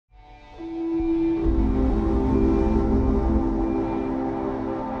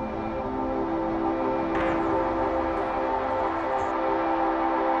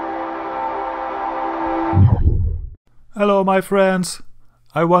Hello my friends!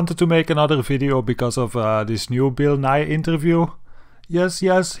 I wanted to make another video because of this new Bill Nye interview. Yes,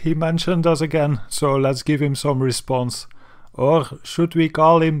 he mentioned us again, so let's give him some response. Or should we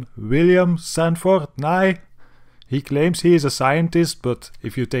call him William Sanford Nye? He claims he is a scientist, but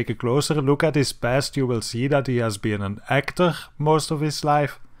if you take a closer look at his past you will see that he has been an actor most of his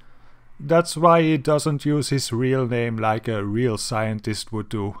life. That's why he doesn't use his real name like a real scientist would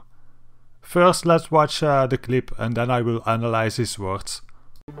do. First, let's watch the clip and then I will analyze his words.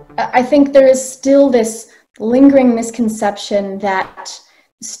 I think there is still this lingering misconception that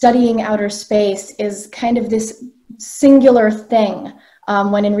studying outer space is kind of this singular thing,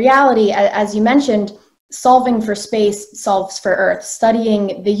 when in reality, as you mentioned, solving for space solves for Earth.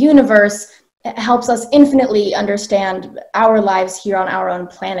 Studying the universe helps us infinitely understand our lives here on our own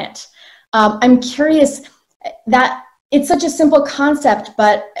planet. I'm curious that it's such a simple concept,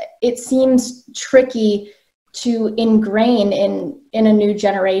 but it seems tricky to ingrain in a new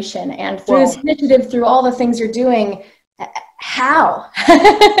generation. And through this initiative, through all the things you're doing, how?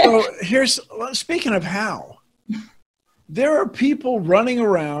 So speaking of how, there are people running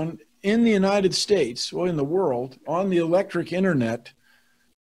around in the United States, or in the world, on the electric internet,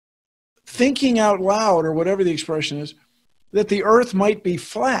 thinking out loud, or whatever the expression is, that the Earth might be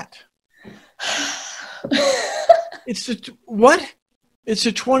flat. It's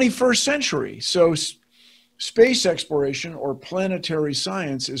the 21st century. So space exploration or planetary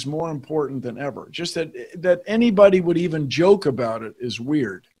science is more important than ever. Just that anybody would even joke about it is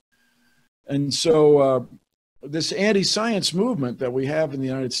weird. And so this anti-science movement that we have in the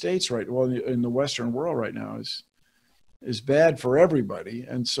United States in the Western world right now is bad for everybody.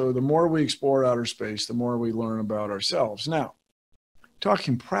 And so the more we explore outer space, the more we learn about ourselves. Now,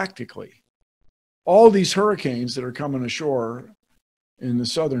 talking practically, all these hurricanes that are coming ashore in the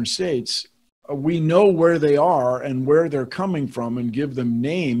southern states, we know where they are and where they're coming from and give them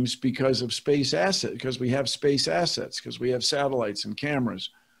names because of space assets, because we have space assets, because we have satellites and cameras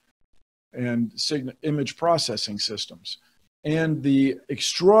and image processing systems, and the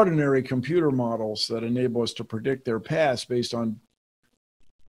extraordinary computer models that enable us to predict their paths based on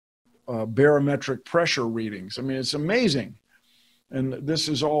barometric pressure readings. I mean, it's amazing. And this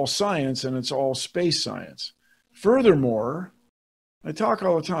is all science, and it's all space science. Furthermore, I talk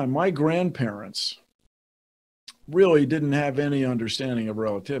all the time, my grandparents really didn't have any understanding of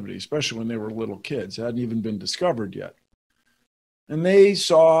relativity, especially when they were little kids. It hadn't even been discovered yet. And they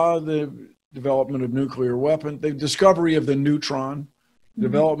saw the development of nuclear weapons, the discovery of the neutron,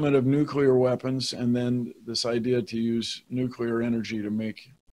 development of nuclear weapons, and then this idea to use nuclear energy to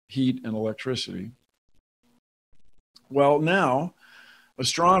make heat and electricity. Well, now,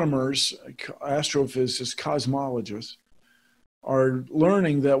 astronomers, astrophysicists, cosmologists are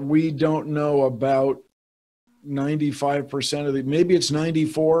learning that we don't know about 95% of maybe it's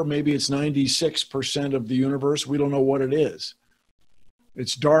 94, maybe it's 96% of the universe. We don't know what it is.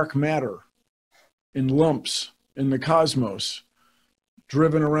 It's dark matter in lumps in the cosmos,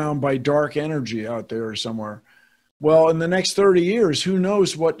 driven around by dark energy out there somewhere. Well, in the next 30 years, who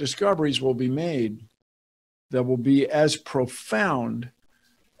knows what discoveries will be made that will be as profound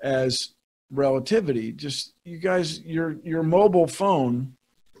as relativity. Just, you guys, your mobile phone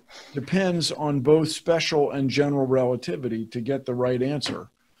depends on both special and general relativity to get the right answer,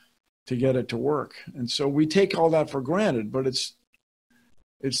 to get it to work. And so we take all that for granted, but it's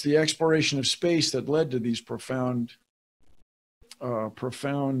the exploration of space that led to these profound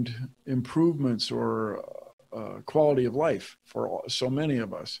improvements or quality of life for so many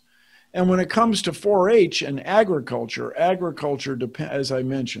of us. And when it comes to 4-H and agriculture, as I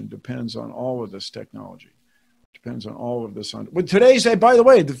mentioned, depends on all of this technology. Depends on all of this. But today's, by the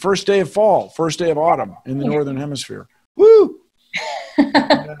way, the first day of fall, first day of autumn in the Northern Hemisphere. Woo!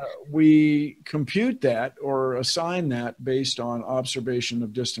 We compute that or assign that based on observation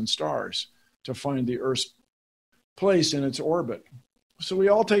of distant stars to find the Earth's place in its orbit. So we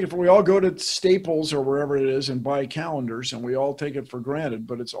all take it we all go to Staples or wherever it is and buy calendars, and we all take it for granted,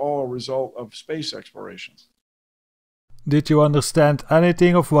 but it's all a result of space exploration. Did you understand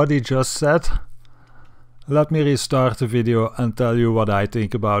anything of what he just said? Let me restart the video and tell you what I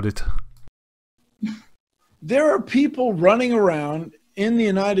think about it. There are people running around in the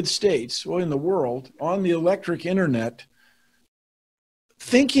United States, or in the world, on the electric internet,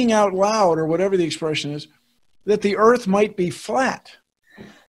 thinking out loud, or whatever the expression is, that the Earth might be flat.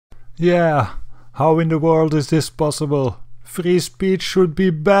 Yeah, how in the world is this possible? Free speech should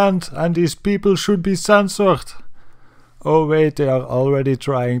be banned and these people should be censored. Oh wait, they are already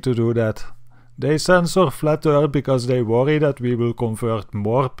trying to do that. They censor Flat Earth because they worry that we will convert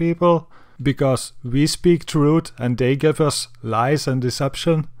more people. Because we speak truth and they give us lies and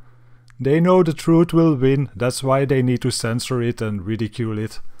deception. They know the truth will win, that's why they need to censor it and ridicule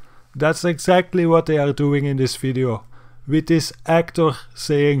it. That's exactly what they are doing in this video, with this actor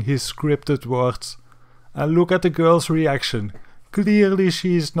saying his scripted words. And look at the girl's reaction. Clearly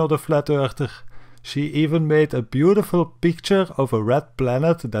she is not a flat earther. She even made a beautiful picture of a red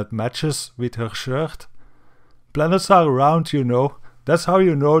planet that matches with her shirt. Planets are round, you know. That's how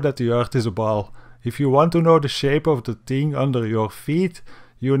you know that the earth is a ball. If you want to know the shape of the thing under your feet,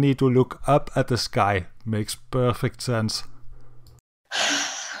 you need to look up at the sky. Makes perfect sense.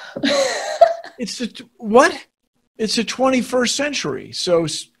 It's the 21st century. So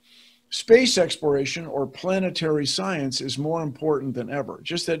space exploration or planetary science is more important than ever.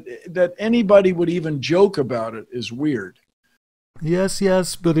 Just that anybody would even joke about it is weird.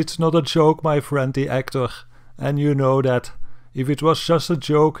 Yes, but it's not a joke, my friend, the actor. And you know that. If it was just a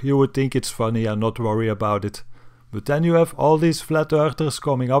joke, you would think it's funny and not worry about it. But then you have all these flat earthers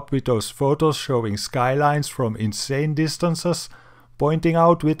coming up with those photos showing skylines from insane distances, pointing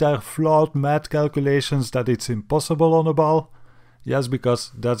out with their flawed math calculations that it's impossible on a ball. Yes,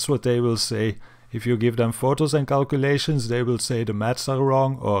 because that's what they will say. If you give them photos and calculations, they will say the maths are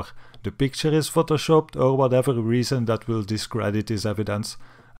wrong, or the picture is photoshopped, or whatever reason that will discredit this evidence.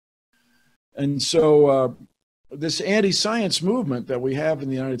 And so this anti-science movement that we have in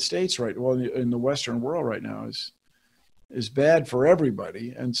the United States in the Western world right now is bad for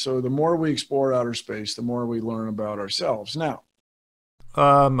everybody. And so the more we explore outer space, the more we learn about ourselves. Now,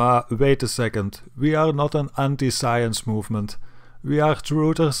 wait a second. We are not an anti-science movement. We are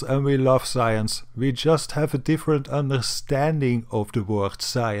truthers and we love science. We just have a different understanding of the word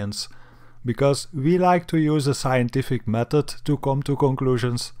science. Because we like to use a scientific method to come to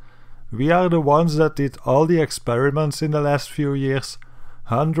conclusions. We are the ones that did all the experiments in the last few years.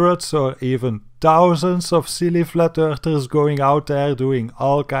 Hundreds or even thousands of silly flat earthers going out there doing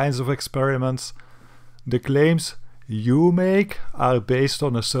all kinds of experiments. The claims you make are based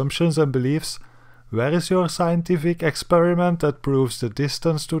on assumptions and beliefs. Where is your scientific experiment that proves the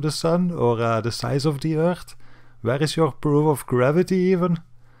distance to the sun or the size of the earth? Where is your proof of gravity even?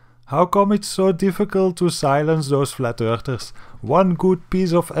 How come it's so difficult to silence those flat earthers? One good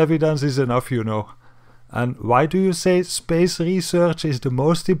piece of evidence is enough, you know. And why do you say space research is the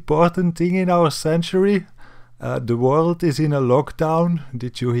most important thing in our century? The world is in a lockdown,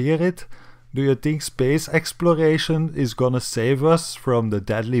 did you hear it? Do you think space exploration is gonna save us from the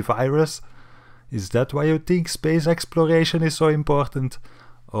deadly virus? Is that why you think space exploration is so important?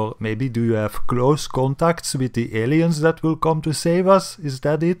 Or maybe do you have close contacts with the aliens that will come to save us? Is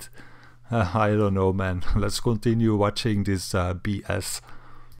that it? I don't know, man. Let's continue watching this BS.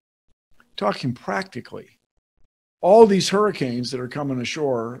 Talking practically, all these hurricanes that are coming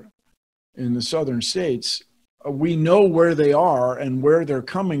ashore in the southern states, we know where they are and where they're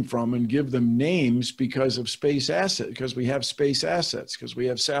coming from and give them names because of space assets, because we have space assets, because we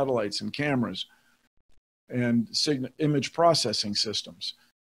have satellites and cameras and image processing systems.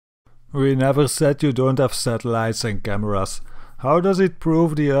 We never said you don't have satellites and cameras. How does it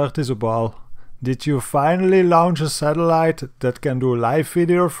prove the Earth is a ball? Did you finally launch a satellite that can do live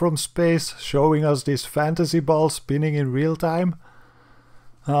video from space, showing us this fantasy ball spinning in real time?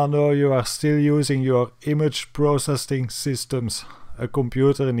 Oh no, you are still using your image processing systems. A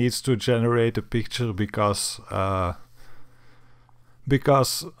computer needs to generate a picture because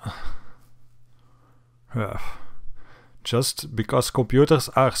just because computers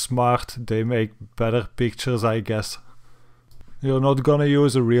are smart, they make better pictures, I guess. You're not gonna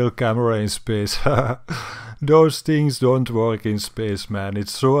use a real camera in space. Those things don't work in space, man.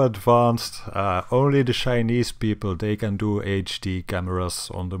 It's so advanced. Only the Chinese people, they can do HD cameras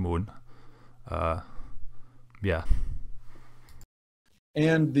on the moon. Yeah.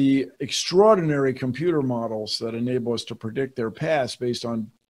 And the extraordinary computer models that enable us to predict their paths based on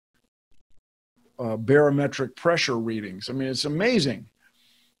barometric pressure readings. I mean, it's amazing.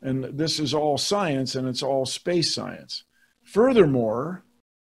 And this is all science, and it's all space science. Furthermore,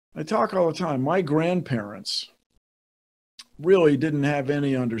 I talk all the time, my grandparents really didn't have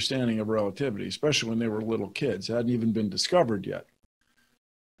any understanding of relativity, especially when they were little kids. It hadn't even been discovered yet.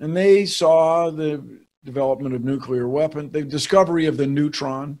 And they saw the development of nuclear weapons, the discovery of the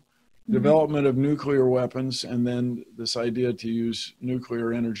neutron, development of nuclear weapons, and then this idea to use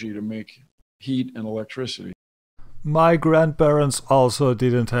nuclear energy to make heat and electricity. My grandparents also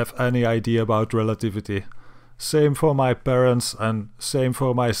didn't have any idea about relativity. Same for my parents and same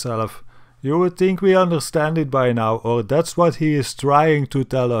for myself. You would think we understand it by now, or that's what he is trying to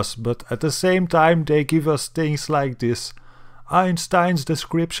tell us, but at the same time they give us things like this. Einstein's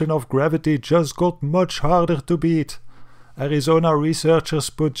description of gravity just got much harder to beat. Arizona researchers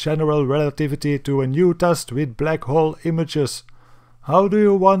put general relativity to a new test with black hole images. How do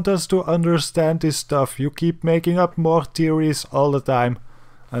you want us to understand this stuff? You keep making up more theories all the time.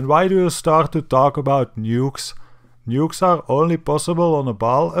 And why do you start to talk about nukes? Nukes are only possible on a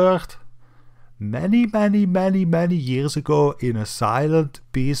ball Earth? Many years ago, in a silent,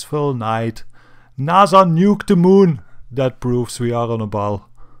 peaceful night, NASA nuked the moon. That proves we are on a ball.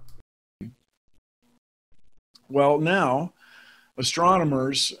 Well, now,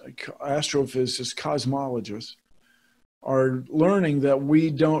 astronomers, astrophysicists, cosmologists are learning that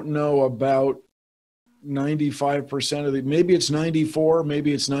we don't know about 95% of the, maybe it's 94,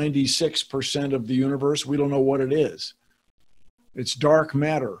 maybe it's 96% of the universe. We don't know what it is. It's dark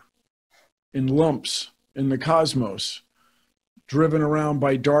matter in lumps in the cosmos, driven around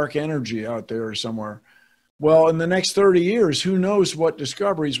by dark energy out there somewhere. Well, in the next 30 years, who knows what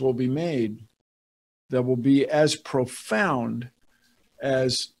discoveries will be made that will be as profound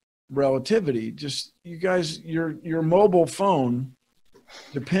as relativity. Just, you guys, your mobile phone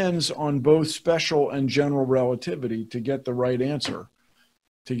depends on both special and general relativity to get the right answer,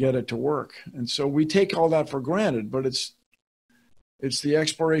 to get it to work. And so we take all that for granted, but it's the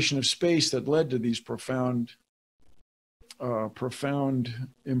exploration of space that led to these profound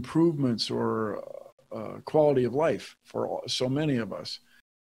improvements or quality of life for so many of us.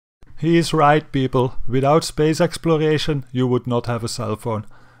 He is right, people. Without space exploration, you would not have a cell phone.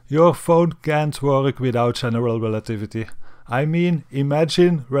 Your phone can't work without general relativity. I mean,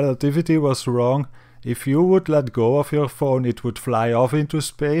 imagine relativity was wrong. If you would let go of your phone, it would fly off into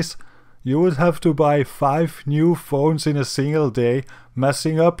space. You would have to buy 5 new phones in a single day,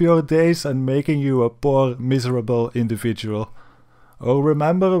 messing up your days and making you a poor, miserable individual. Oh,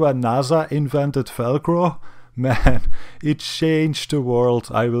 remember when NASA invented Velcro? Man, it changed the world,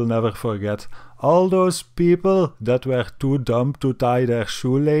 I will never forget. All those people that were too dumb to tie their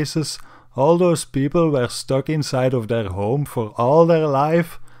shoelaces, all those people were stuck inside of their home for all their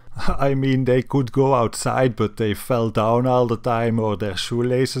life. I mean, they could go outside, but they fell down all the time, or their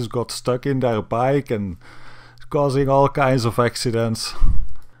shoelaces got stuck in their bike and causing all kinds of accidents.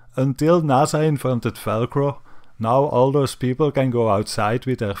 Until NASA invented Velcro, now all those people can go outside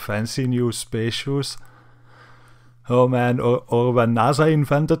with their fancy new space shoes. Oh man, or when NASA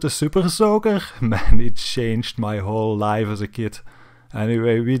invented the super soaker, man, it changed my whole life as a kid.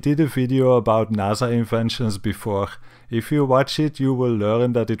 Anyway, we did a video about NASA inventions before. If you watch it, you will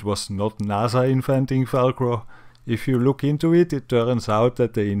learn that it was not NASA inventing Velcro. If you look into it, it turns out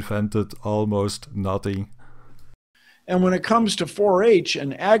that they invented almost nothing. And when it comes to 4-H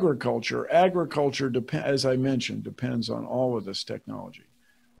and agriculture, as I mentioned, depends on all of this technology.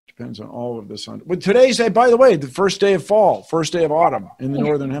 Depends on all of this. But today's day, by the way, the first day of fall, first day of autumn in the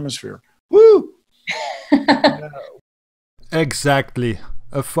Northern Hemisphere. Woo! Exactly.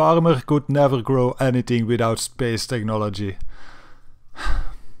 A farmer could never grow anything without space technology.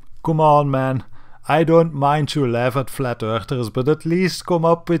 Come on, man. I don't mind you laugh at flat earthers, but at least come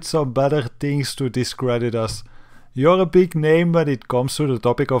up with some better things to discredit us. You're a big name when it comes to the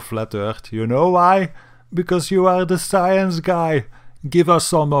topic of flat earth. You know why? Because you are the science guy. Give us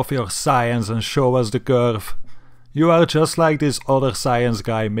some of your science and show us the curve. You are just like this other science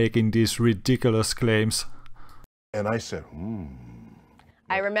guy making these ridiculous claims. And I said,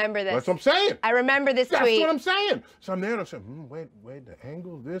 I remember this. That's what I'm saying. I remember this That's tweet. what I'm saying. So I'm there and I said, wait, the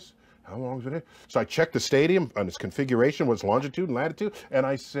angle, this, how long is it? So I checked the stadium on its configuration, what's longitude and latitude, and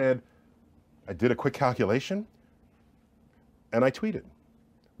I said, I did a quick calculation, and I tweeted,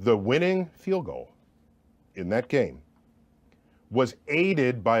 the winning field goal in that game was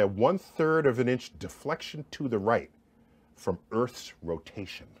aided by a 1/3 of an inch deflection to the right from Earth's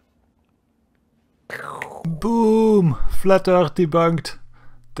rotation. Boom! Flat Earth debunked.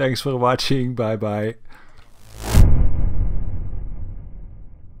 Thanks for watching. Bye bye.